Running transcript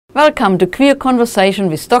Welcome to Queer Conversation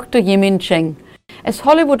with Dr. Yimin Cheng. As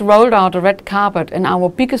Hollywood rolled out a red carpet and our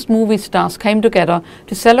biggest movie stars came together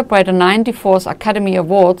to celebrate the 94th Academy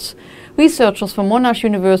Awards, researchers from Monash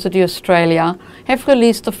University Australia have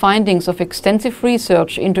released the findings of extensive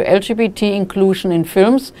research into LGBT inclusion in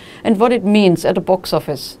films and what it means at the box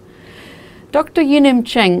office. Dr. Yimin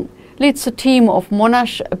Cheng leads a team of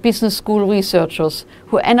Monash Business School researchers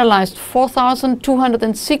who analyzed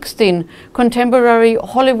 4,216 contemporary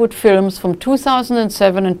Hollywood films from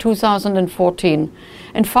 2007 and 2014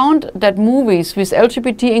 and found that movies with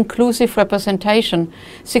LGBT inclusive representation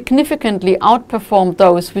significantly outperformed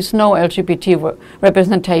those with no LGBT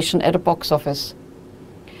representation at the box office.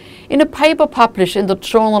 In a paper published in the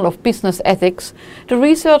Journal of Business Ethics, the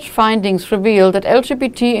research findings reveal that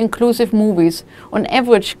LGBT-inclusive movies on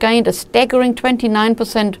average gained a staggering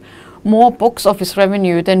 29% more box office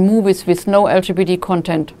revenue than movies with no LGBT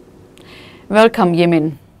content. Welcome,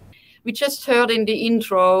 Yimin. We just heard in the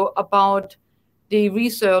intro about the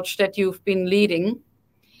research that you've been leading,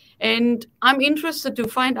 and I'm interested to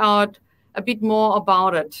find out a bit more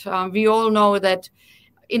about it. We all know that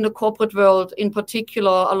in the corporate world, in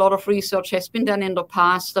particular, a lot of research has been done in the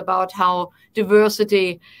past about how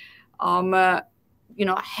diversity,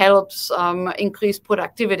 helps increase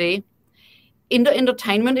productivity. In the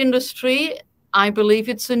entertainment industry, I believe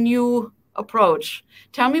it's a new approach.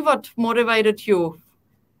 Tell me what motivated you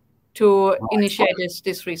to initiate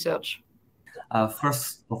this research.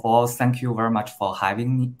 First of all, thank you very much for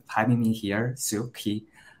having me here, Silky.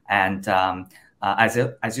 And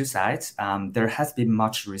as you said, there has been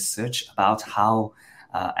much research about how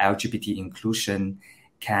LGBT inclusion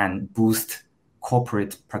can boost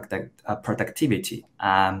corporate productivity.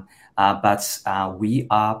 But we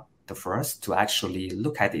are the first to actually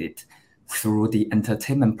look at it through the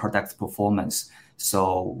entertainment product performance.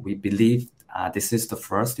 So we believe this is the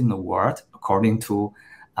first in the world, according to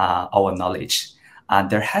our knowledge.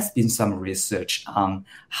 There has been some research on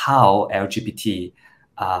how LGBT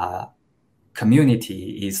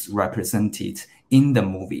community is represented in the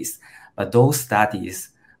movies, but those studies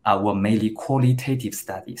were mainly qualitative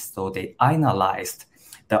studies. So they analyzed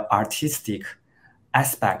the artistic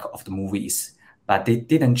aspect of the movies, but they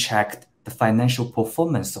didn't check the financial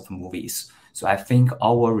performance of movies. So I think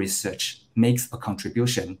our research makes a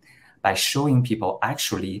contribution by showing people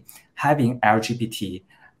actually having LGBT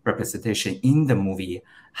representation in the movie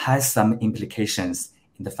has some implications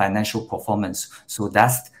in the financial performance. So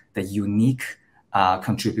that's the unique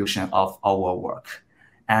contribution of our work.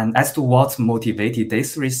 And as to what motivated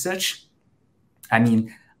this research, I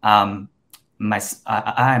mean, I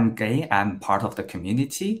am gay, I'm part of the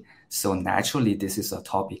community. So naturally, this is a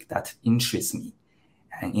topic that interests me.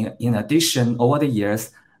 And in addition, over the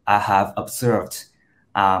years, I have observed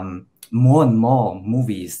more and more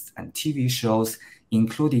movies and TV shows,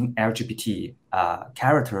 including LGBT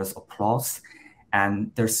characters or plots.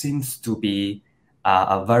 And there seems to be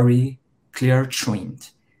a very clear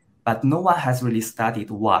trend, but no one has really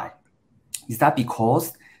studied why. Is that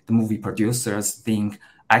because the movie producers think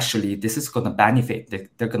actually this is going to benefit,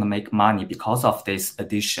 they're going to make money because of this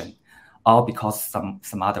addition, or because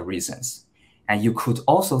some other reasons? And you could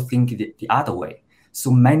also think the other way.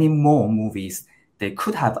 So many more movies, they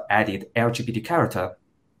could have added LGBT character,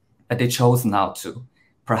 but they chose not to.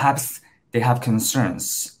 Perhaps they have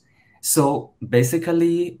concerns. So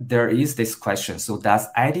basically, there is this question. So does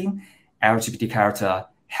adding LGBT character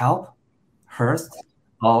help, hurt,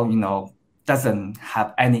 or doesn't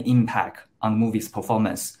have any impact on movie's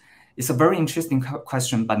performance? It's a very interesting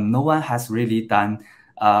question, but no one has really done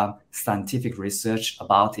scientific research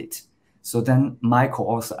about it. So then my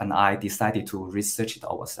co-author and I decided to research it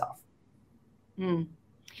ourselves.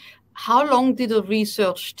 How long did the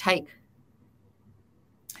research take?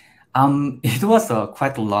 It was a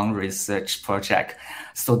quite long research project.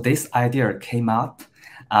 So this idea came up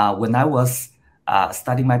when I was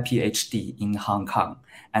studying my PhD in Hong Kong.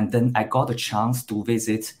 And then I got a chance to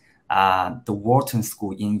visit the Wharton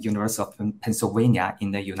School in University of Pennsylvania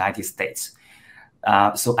in the United States.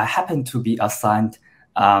 So I happened to be assigned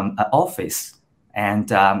an office. And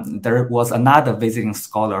there was another visiting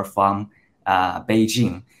scholar from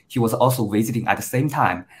Beijing. He was also visiting at the same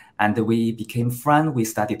time. And we became friends, we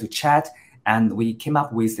started to chat, and we came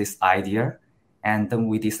up with this idea. And then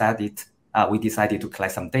we decided to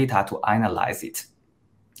collect some data to analyze it.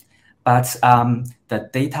 But the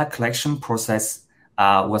data collection process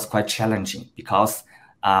was quite challenging because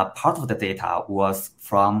part of the data was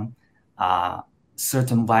from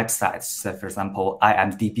certain websites, so for example,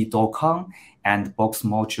 imdb.com and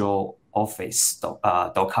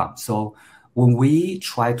boxmojooffice.com. So when we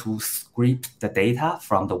try to scrape the data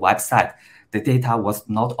from the website, the data was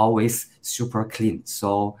not always super clean.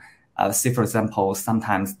 So say, for example,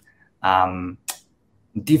 sometimes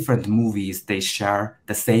different movies, they share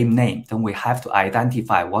the same name. Then we have to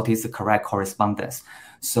identify what is the correct correspondence.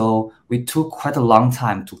 So we took quite a long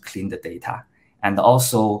time to clean the data. And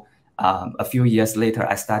also, a few years later,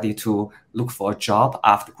 I started to look for a job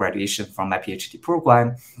after graduation from my PhD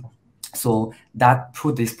program. So that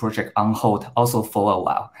put this project on hold also for a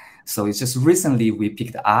while. So it's just recently we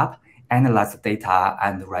picked up, analyzed the data,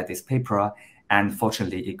 and read this paper. And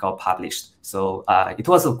fortunately, it got published. So it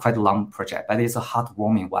was a quite long project, but it's a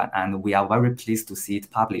heartwarming one. And we are very pleased to see it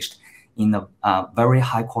published in a very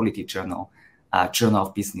high quality journal, Journal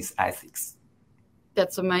of Business Ethics.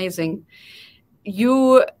 That's amazing.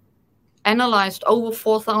 You analyzed over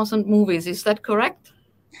 4,000 movies. Is that correct?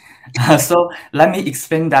 So let me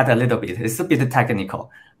explain that a little bit. It's a bit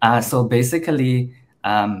technical. So basically,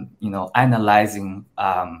 analyzing.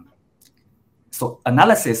 So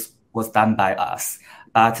analysis was done by us,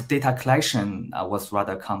 but data collection was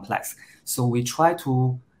rather complex. So we try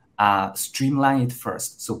to streamline it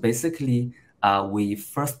first. So basically, we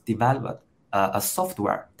first developed a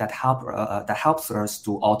software that helps us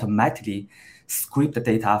to automatically scrape the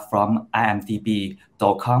data from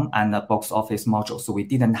imdb.com and the box office module. So we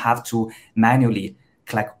didn't have to manually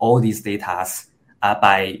collect all these data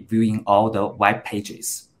by viewing all the web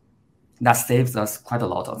pages. That saves us quite a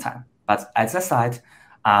lot of time. But as I said,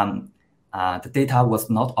 the data was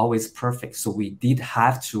not always perfect. So we did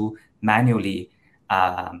have to manually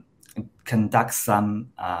conduct some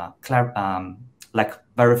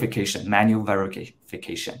manual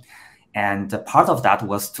verification. And part of that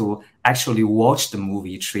was to actually watch the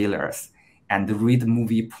movie trailers and read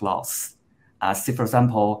movie plots. Say, for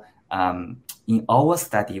example, in our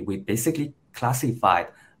study, we basically classified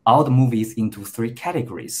all the movies into 3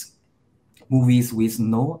 categories. Movies with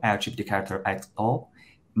no LGBT character at all,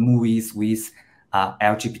 movies with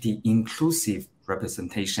LGBT inclusive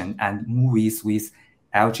representation, and movies with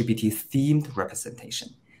LGBT themed representation.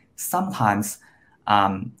 Sometimes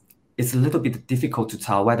it's a little bit difficult to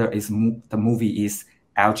tell whether the movie is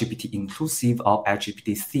LGBT inclusive or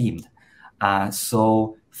LGBT themed.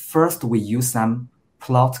 So first we use some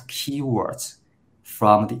plot keywords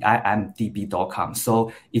from the imdb.com.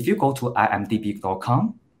 So if you go to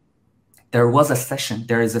imdb.com, there is a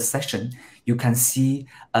section, you can see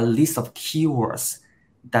a list of keywords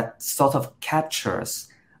that sort of captures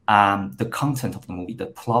the content of the movie, the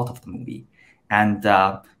plot of the movie. And,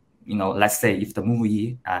 let's say if the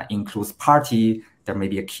movie includes party, there may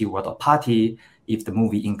be a keyword of party. If the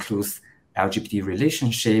movie includes LGBT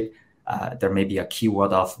relationship, there may be a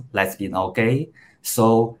keyword of lesbian or gay.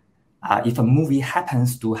 So if a movie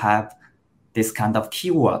happens to have this kind of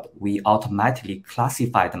keyword, we automatically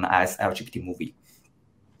classify them as LGBT movie.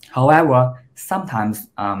 However, sometimes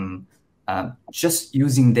just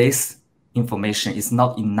using this information is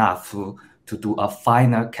not enough to do a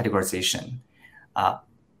final categorization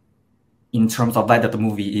in terms of whether the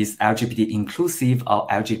movie is LGBT inclusive or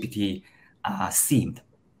LGBT themed.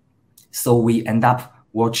 So we end up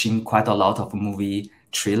watching quite a lot of movie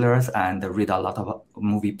trailers and read a lot of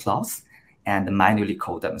movie plots and manually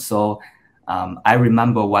code them. So I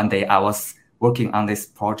remember one day I was working on this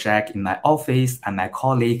project in my office, and my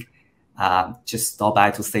colleague just stopped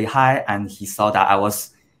by to say hi, and he saw that I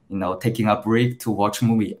was, taking a break to watch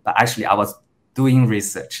movie, but actually I was doing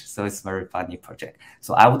research. So it's a very funny project.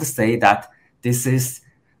 So I would say that this is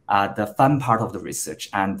the fun part of the research,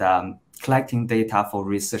 and collecting data for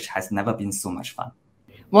research has never been so much fun.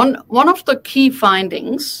 One of the key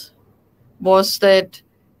findings was that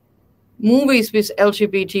movies with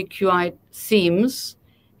LGBTQI themes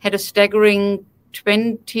had a staggering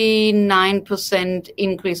 29%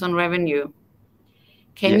 increase on revenue.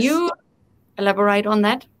 Can you elaborate on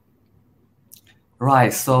that?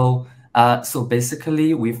 Right. So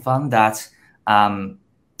basically, we found that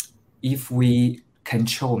if we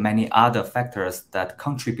control many other factors that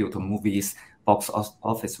contribute to movies' box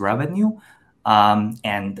office revenue,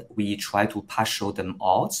 and we try to partial them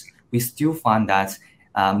out, we still find that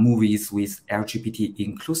movies with LGBT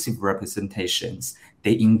inclusive representations,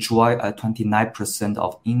 they enjoy a 29%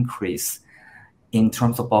 of increase in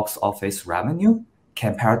terms of box office revenue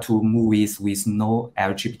compared to movies with no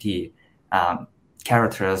LGBT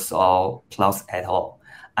characters or plots at all.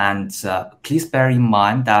 And please bear in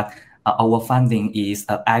mind that our funding is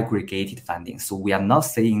an aggregated funding. So we are not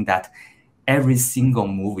saying that every single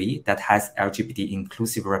movie that has LGBT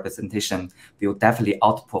inclusive representation will definitely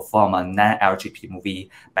outperform a non-LGBT movie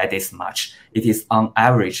by this much. It is on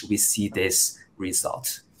average, we see this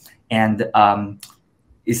result. And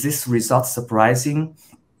is this result surprising?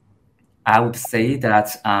 I would say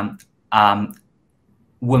that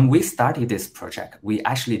when we started this project, we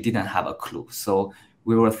actually didn't have a clue. So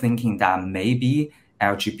we were thinking that maybe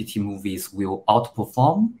LGBT movies will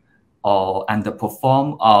outperform or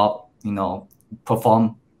underperform or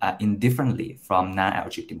perform indifferently from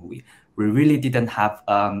non-LGBT movie. We really didn't have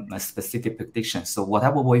a specific prediction. So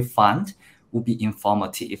whatever we found will be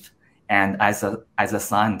informative. And as a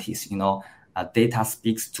scientist, data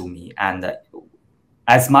speaks to me. And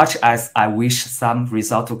as much as I wish some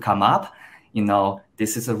result to come up,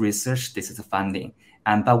 this is a research, this is a funding.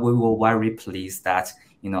 But we were very pleased that,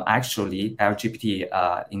 actually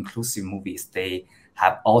LGBT inclusive movies, they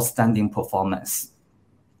have outstanding performance.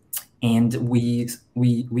 And we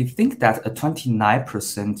think that a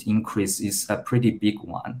 29% increase is a pretty big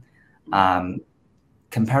one.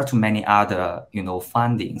 Compared to many other,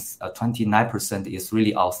 fundings, 29% is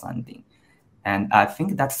really outstanding. And I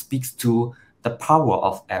think that speaks to the power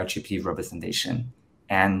of LGBT representation.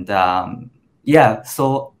 And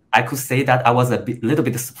so I could say that I was little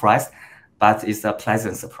bit surprised, but it's a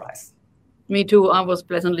pleasant surprise. Me too. I was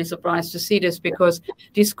pleasantly surprised to see this, because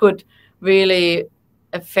this could really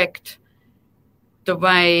affect the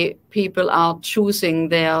way people are choosing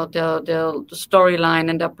their storyline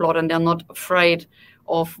and their plot, and they're not afraid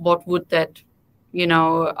of what would that,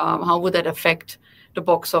 how would that affect the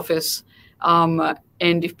box office, and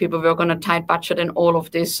if people were going to tight budget and all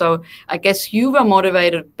of this. So I guess you were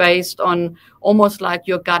motivated based on almost like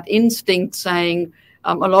your gut instinct saying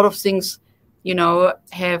a lot of things,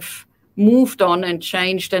 have moved on and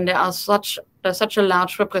changed, and there's such a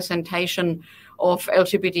large representation of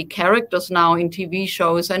LGBT characters now in TV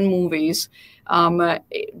shows and movies. There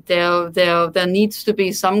needs to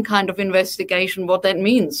be some kind of investigation what that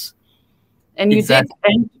means. And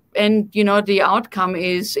exactly. You did, and the outcome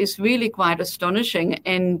is really quite astonishing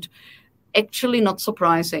and actually not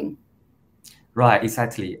surprising. Right,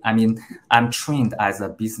 exactly. I mean, I'm trained as a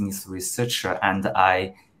business researcher, and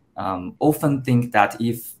I often think that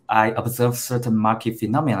if I observe certain market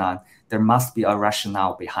phenomenon, there must be a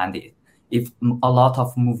rationale behind it. If a lot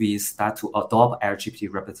of movies start to adopt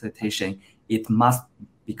LGBT representation, it must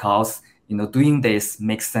because doing this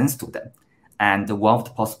makes sense to them. And one of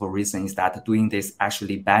the possible reasons is that doing this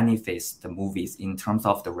actually benefits the movies in terms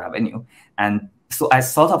of the revenue. And so I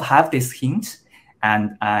sort of have this hint,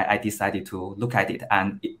 and I decided to look at it,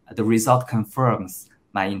 and the result confirms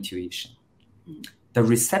my intuition. The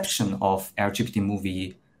reception of LGBT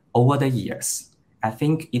movie over the years, I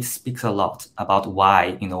think it speaks a lot about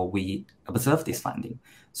why we observe this finding.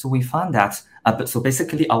 So we found that so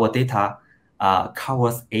basically our data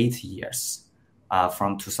covers 8 years,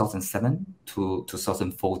 from 2007 to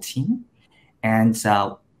 2014, and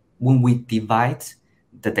when we divide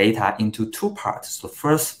the data into two parts, so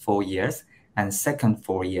first 4 years and second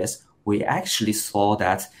 4 years, we actually saw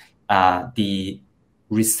that the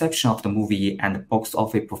reception of the movie and the box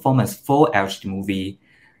office performance for LGBT movie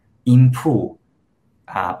improve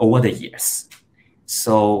over the years.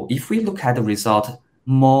 So if we look at the result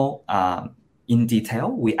more in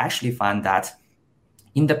detail, we actually find that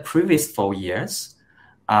in the previous 4 years,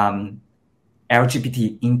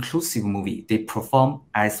 LGBT inclusive movie, they perform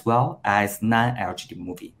as well as non-LGBT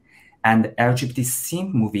movie. And LGBT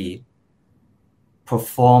themed movie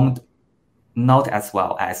performed not as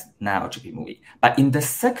well as non-LGBT movie. But in the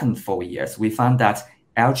second 4 years, we found that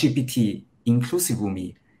LGBT inclusive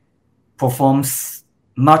movie performs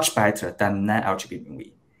much better than non-LGBT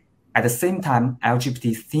movie. At the same time,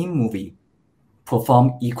 LGBT themed movie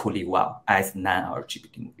perform equally well as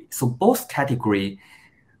non-LGBT movie. So both category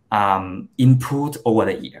improved over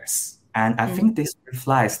the years. And I think this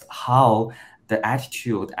reflects how the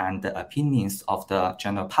attitude and the opinions of the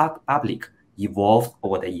general public evolved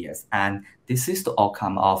over the years. And this is the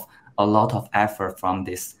outcome of a lot of effort from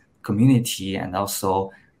this community and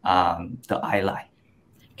also the ILAI.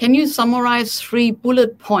 Can you summarize 3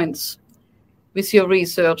 bullet points with your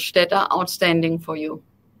research that are outstanding for you?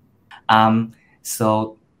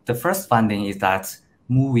 So the first finding is that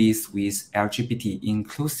movies with LGBT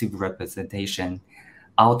inclusive representation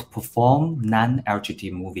outperform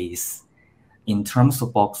non-LGBT movies in terms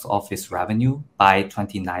of box office revenue by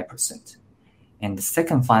 29%. And the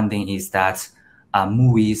second finding is that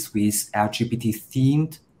movies with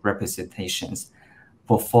LGBT-themed representations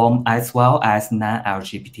perform as well as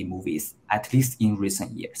non-LGBT movies, at least in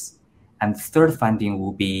recent years. And the third finding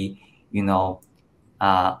will be,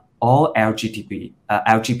 all LGBT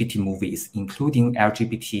movies, including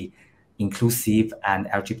LGBT inclusive and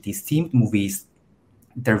LGBT themed movies,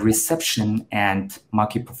 the reception and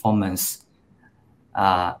market performance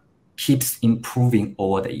keeps improving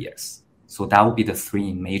over the years. So that would be the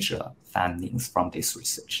three major findings from this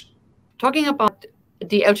research. Talking about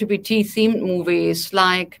the LGBT themed movies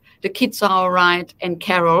like The Kids Are Alright and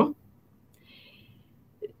Carol,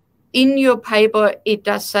 in your paper, it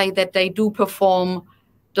does say that they do perform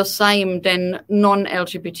the same than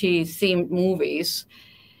non-LGBT themed movies.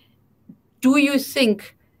 Do you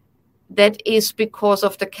think that is because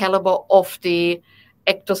of the caliber of the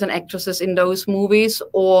actors and actresses in those movies,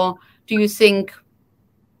 or do you think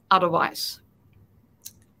otherwise?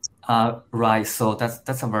 Right. So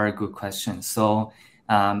that's a very good question. So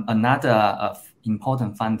another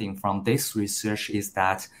important finding from this research is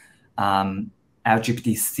that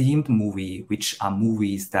LGBT themed movie, which are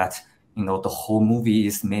movies that, the whole movie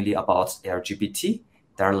is mainly about LGBT,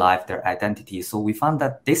 their life, their identity. So we found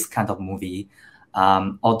that this kind of movie,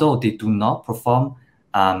 although they do not perform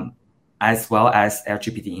as well as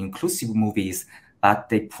LGBT inclusive movies, but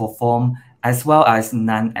they perform as well as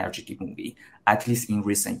non-LGBT movie, at least in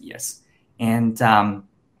recent years. And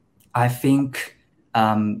I think,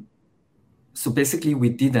 so basically we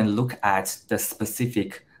didn't look at the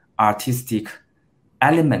specific artistic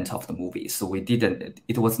element of the movie. So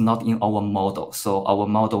it was not in our model. So our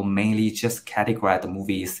model mainly just categorized the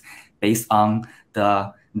movies based on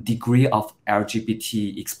the degree of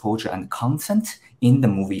LGBT exposure and content in the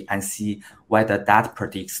movie and see whether that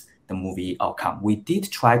predicts the movie outcome. We did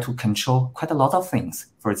try to control quite a lot of things.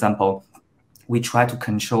 For example, we try to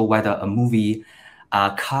control whether a movie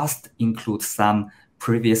cast includes some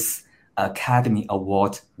previous Academy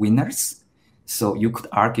Award winners. So you could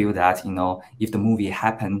argue that, if the movie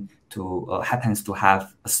happens to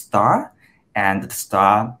have a star, and the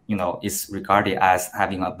star, is regarded as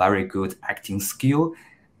having a very good acting skill,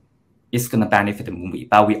 it's going to benefit the movie.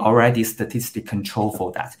 But we already statistically control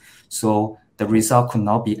for that. So the result could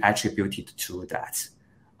not be attributed to that.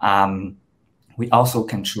 We also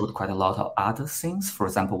controlled quite a lot of other things. For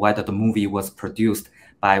example, whether the movie was produced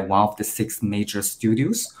by one of the 6 major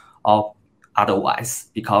studios or otherwise.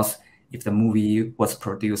 Because if the movie was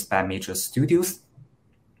produced by major studios,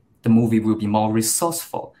 the movie will be more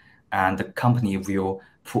resourceful, and the company will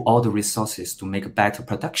put all the resources to make a better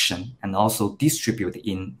production and also distribute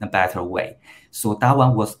in a better way. So that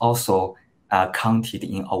one was also counted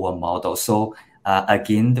in our model. So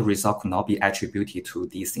again, the result could not be attributed to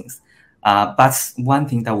these things. But one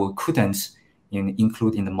thing that we couldn't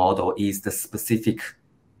include in the model is the specific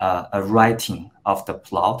writing of the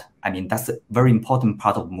plot. I mean, that's a very important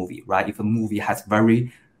part of the movie, right? If a movie has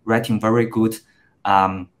writing very good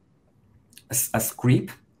a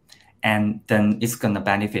script, and then it's going to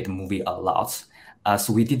benefit the movie a lot.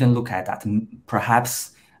 So we didn't look at that.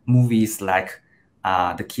 Perhaps movies like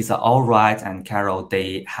The Kids Are Alright and Carol,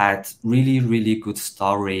 they had really, really good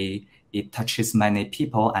story. It touches many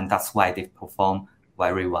people, and that's why they perform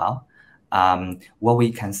very well. What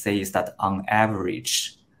we can say is that on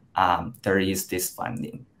average, there is this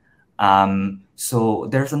finding. So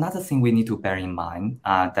there's another thing we need to bear in mind,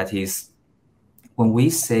 that is when we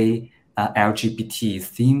say LGBT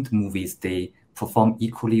themed movies, they perform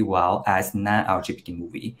equally well as non-LGBT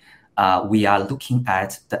movie. We are looking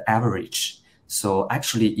at the average. So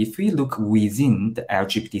actually, if we look within the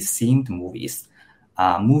LGBT themed movies,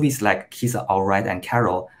 movies like Kids Are Alright and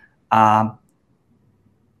Carol are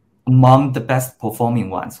among the best performing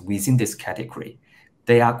ones within this category.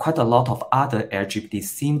 There are quite a lot of other LGBT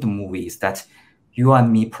themed movies that you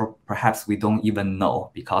and me perhaps we don't even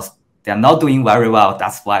know because they're not doing very well.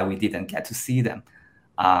 That's why we didn't get to see them.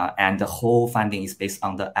 And the whole finding is based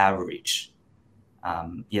on the average.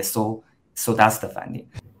 So that's the finding.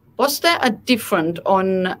 Was there a difference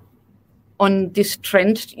on this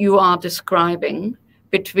trend you are describing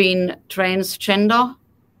between transgender,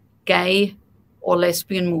 gay, or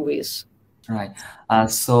lesbian movies? Right.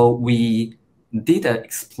 So we did an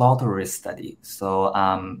exploratory study. So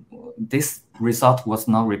this result was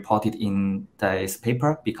not reported in this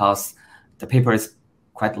paper because the paper is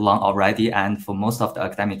quite long already, and for most of the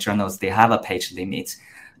academic journals, they have a page limit.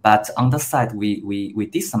 But on the side, we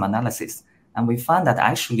did some analysis, and we found that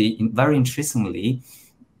actually, very interestingly,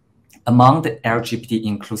 among the LGBT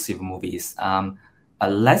inclusive movies,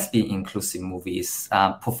 lesbian inclusive movies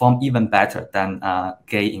perform even better than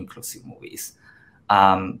gay inclusive movies.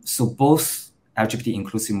 So both LGBT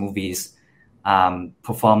inclusive movies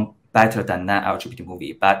perform better than non-LGBT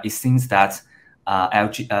movie, but it seems that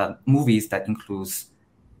movies that includes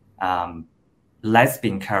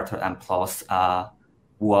lesbian character and plots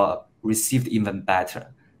were received even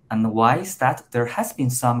better. And why is that? There has been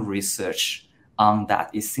some research on that.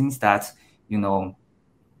 It seems that,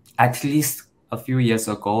 at least a few years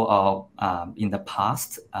ago or in the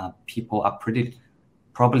past, people are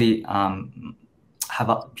probably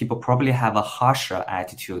have a harsher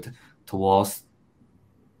attitude towards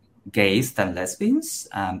gays than lesbians.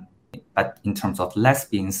 But in terms of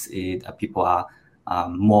lesbians, people are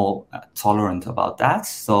more tolerant about that.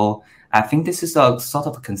 So I think this is a sort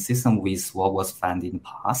of consistent with what was found in the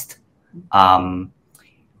past.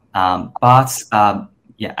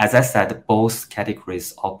 Yeah, as I said, both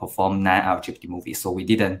categories outperform non-LGBT movies, so we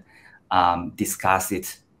didn't discuss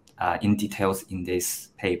it in details in this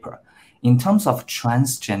paper. In terms of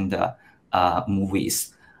transgender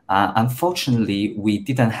movies, unfortunately, we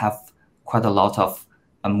didn't have quite a lot of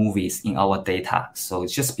movies in our data. So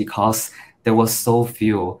it's just because there were so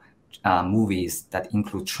few movies that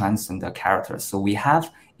include transgender characters. So we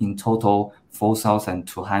have in total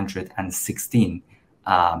 4,216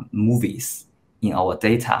 movies in our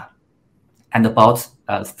data, and about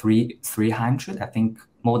 300, I think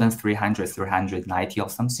more than 300, 390 or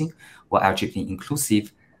something were LGBT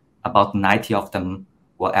inclusive. About 90 of them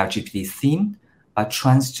were LGBT themed, but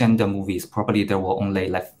transgender movies, probably there were only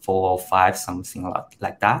like 4 or 5, something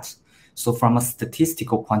like that. So from a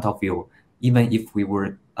statistical point of view, even if we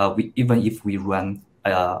run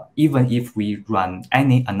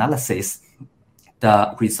any analysis,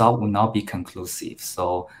 the result will not be conclusive.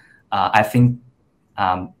 So I think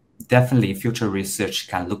definitely future research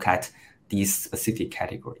can look at these specific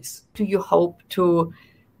categories. Do you hope to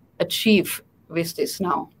achieve with this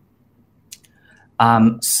now?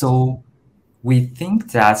 So we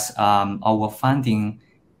think that our funding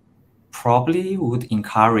probably would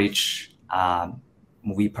encourage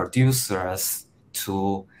movie producers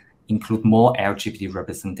to include more LGBT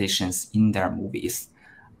representations in their movies.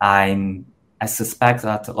 I suspect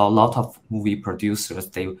that a lot of movie producers,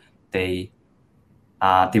 they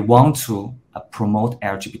want to promote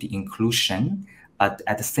LGBT inclusion, but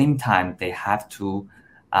at the same time, they have to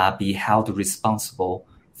be held responsible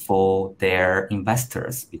for their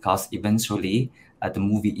investors, because eventually the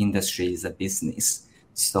movie industry is a business.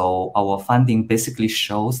 So our funding basically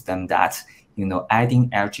shows them that adding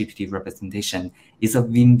LGBT representation is a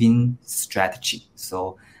win-win strategy.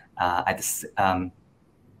 So on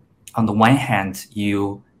the one hand,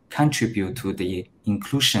 you contribute to the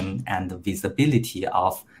inclusion and the visibility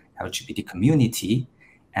of LGBT community,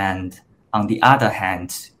 and on the other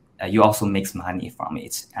hand, you also make money from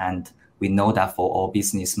it. And we know that for all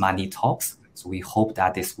business, money talks. So we hope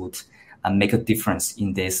that this would make a difference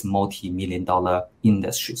in this multi-million-dollar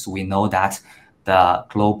industry. So we know that the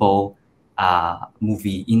global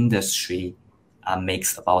movie industry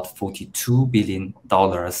makes about $42 billion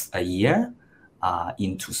a year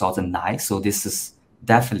in 2009. So this is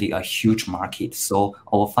definitely a huge market. So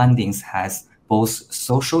our fundings has both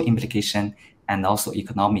social implication and also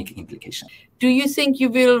economic implication. Do you think you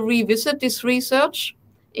will revisit this research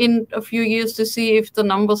in a few years to see if the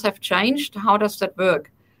numbers have changed? How does that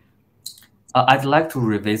work? I'd like to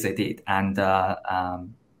revisit it and have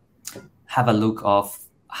a look of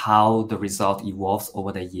how the result evolves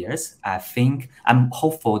over the years. I'm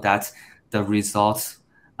hopeful that the results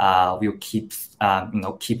will keep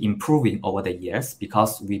improving over the years,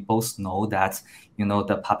 because we both know that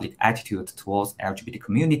the public attitude towards LGBT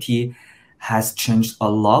community has changed a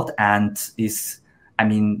lot, and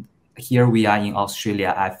here we are in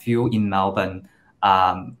Australia. I feel in Melbourne,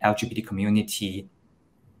 LGBT community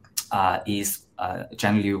is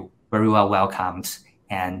generally very well welcomed,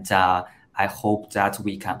 and I hope that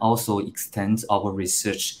we can also extend our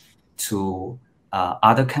research to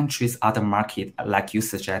other countries, other markets, like you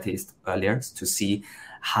suggested earlier, to see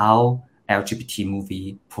how LGBT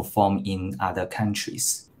movie perform in other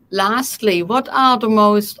countries. Lastly, what are the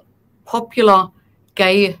most popular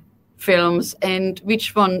gay films, and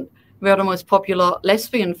which one were the most popular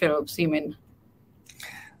lesbian films, you mean?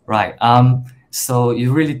 Right. So it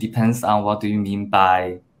really depends on what do you mean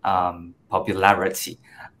by popularity.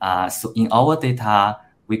 So in our data,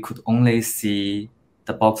 we could only see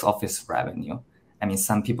the box office revenue.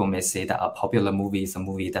 Some people may say that a popular movie is a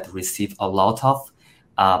movie that received a lot of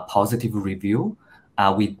positive review.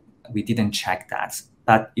 We didn't check that.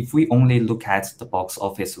 But if we only look at the box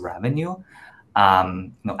office revenue,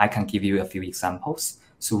 I can give you a few examples.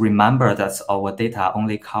 So remember that our data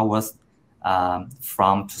only covers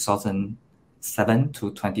from 2007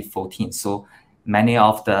 to 2014. So many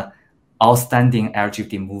of the outstanding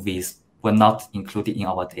LGBT movies were not included in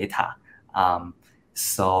our data.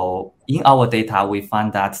 So in our data, we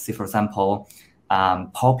found that, say, for example,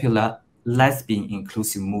 popular lesbian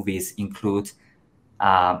inclusive movies include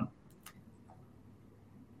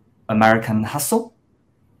American Hustle,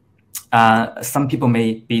 some people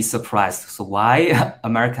may be surprised. So why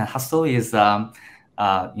American Hustle is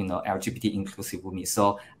LGBT inclusive movie?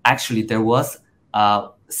 So actually, there was a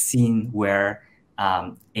scene where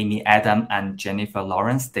Amy Adams and Jennifer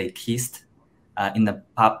Lawrence, they kissed in the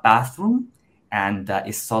bathroom, and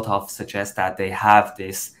it sort of suggests that they have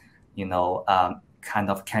this,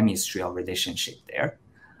 kind of chemistry or relationship there.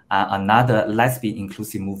 Another lesbian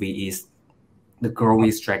inclusive movie is The Girl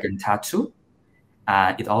with Dragon Tattoo.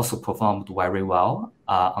 It also performed very well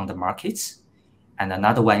on the market. And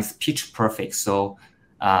another one is Pitch Perfect. So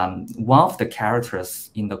one of the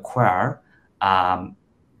characters in the queer,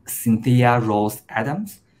 Cynthia Rose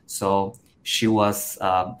Adams, so she was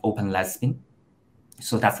open lesbian.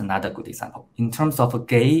 So that's another good example. In terms of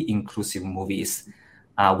gay inclusive movies,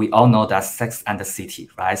 we all know that Sex and the City,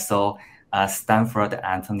 right? So Stanford and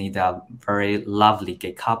Anthony, they're very lovely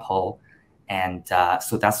gay couple. And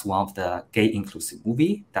so that's one of the gay inclusive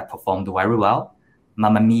movie that performed very well.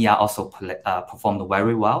 Mamma Mia also performed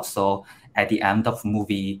very well. So at the end of the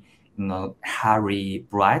movie, Harry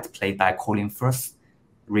Bright, played by Colin Firth,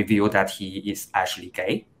 revealed that he is actually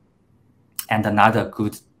gay. And another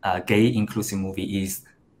good gay inclusive movie is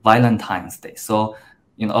Valentine's Day. So,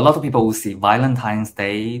 a lot of people will see Valentine's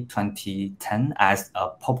Day 2010 as a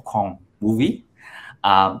popcorn movie.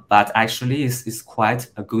 But actually, it's quite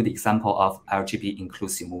a good example of LGBT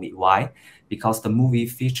inclusive movie. Why? Because the movie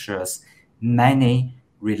features many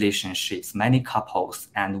relationships, many couples,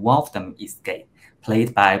 and one of them is gay,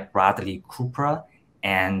 played by Bradley Cooper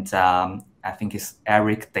and I think it's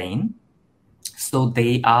Eric Dane. So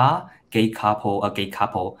they are a gay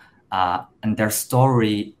couple, and their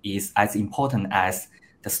story is as important as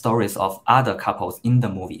the stories of other couples in the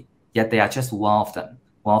movie. Yet they are just one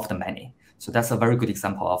of the many. So that's a very good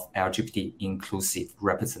example of LGBT inclusive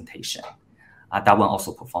representation. That one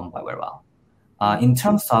also performed very well. In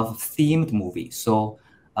terms of themed movies, so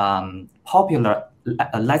popular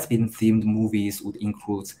lesbian themed movies would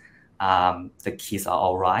include The Kids Are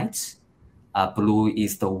Alright, Blue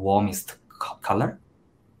is the Warmest Color,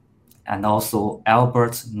 and also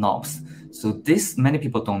Albert Nobbs. So many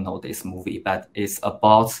people don't know this movie, but it's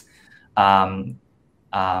about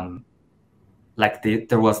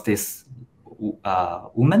there was this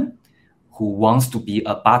woman who wants to be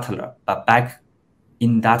a butler, but back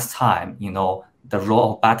in that time, the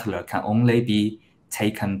role of butler can only be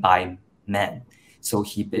taken by men. So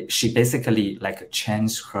she basically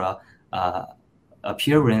changed her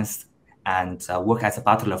appearance and worked as a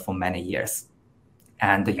butler for many years.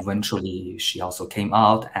 And eventually she also came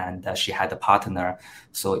out and she had a partner.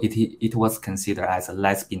 So it was considered as a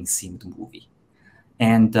lesbian themed movie.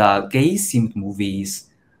 And gay themed movies,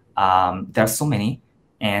 there are so many.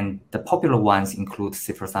 And the popular ones include,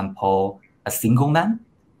 say, for example, A Single Man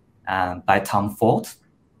by Tom Ford,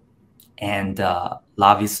 and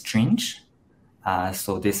Love is Strange.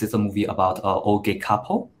 So this is a movie about an old gay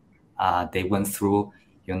couple. They went through,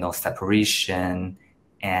 separation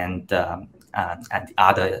and the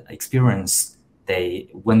other experience they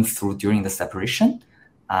went through during the separation.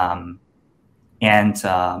 And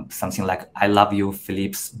something like I Love You,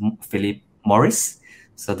 Philip Morris.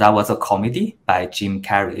 So that was a comedy by Jim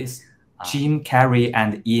Carrey. Jim Carrey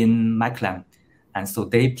and Ian McKellen. And so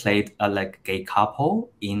they played a gay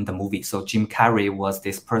couple in the movie. So Jim Carrey was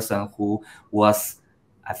this person who was,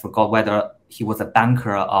 I forgot whether he was a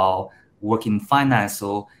banker or working in finance.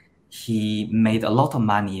 So he made a lot of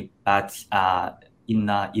money, but in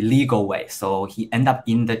an illegal way. So he ended up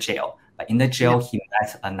in the jail. But in the jail, he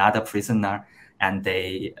met another prisoner, and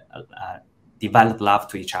they developed love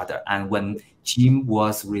to each other. And when Jim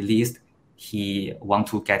was released, he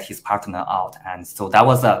wanted to get his partner out. And so that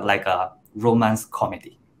was a romance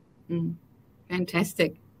comedy.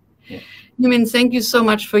 Fantastic. Yeah. Yumin, thank you so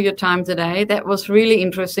much for your time today. That was really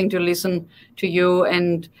interesting to listen to you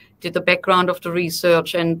and to the background of the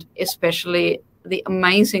research, and especially the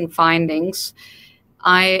amazing findings.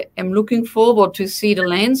 I am looking forward to see the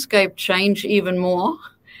landscape change even more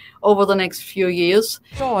over the next few years.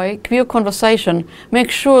 Enjoy queer conversation.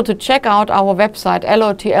 Make sure to check out our website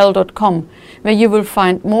lotl.com, where you will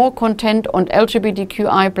find more content on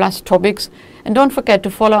LGBTQI+ topics, and don't forget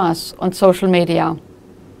to follow us on social media.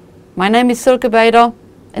 My name is Silke Bader,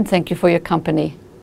 and thank you for your company.